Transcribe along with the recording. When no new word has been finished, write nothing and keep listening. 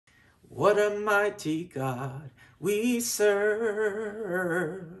What a mighty God we serve.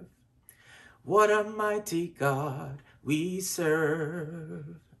 What a mighty God we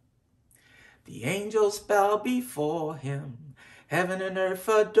serve. The angels bow before him. Heaven and earth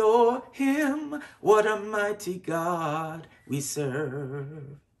adore him. What a mighty God we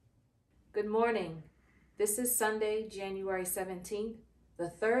serve. Good morning. This is Sunday, January 17th, the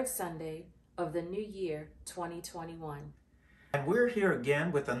third Sunday of the new year, 2021. And we're here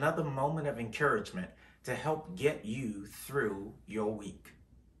again with another moment of encouragement to help get you through your week.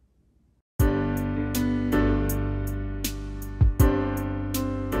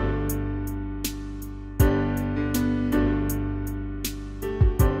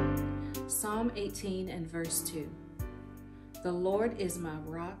 Psalm 18 and verse 2. The Lord is my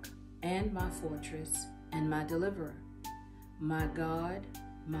rock and my fortress and my deliverer, my God,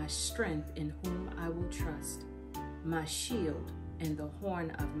 my strength in whom I will trust, my shield and the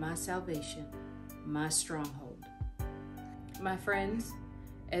horn of my salvation, my stronghold. My friends,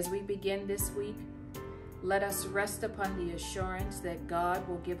 as we begin this week, let us rest upon the assurance that God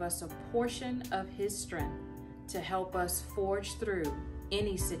will give us a portion of his strength to help us forge through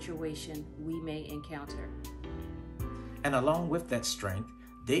any situation we may encounter. And along with that strength,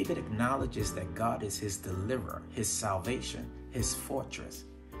 David acknowledges that God is his deliverer, his salvation, his fortress.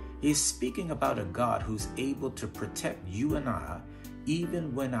 He is speaking about a God who's able to protect you and I,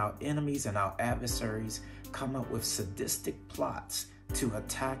 even when our enemies and our adversaries come up with sadistic plots to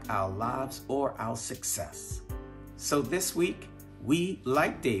attack our lives or our success. So this week, we,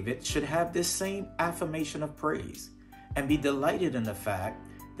 like David, should have this same affirmation of praise and be delighted in the fact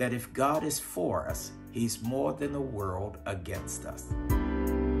that if God is for us, he's more than the world against us.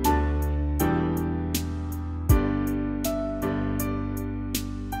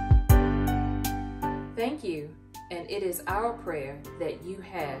 Thank you, and it is our prayer that you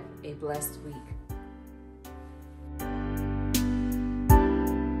have a blessed week.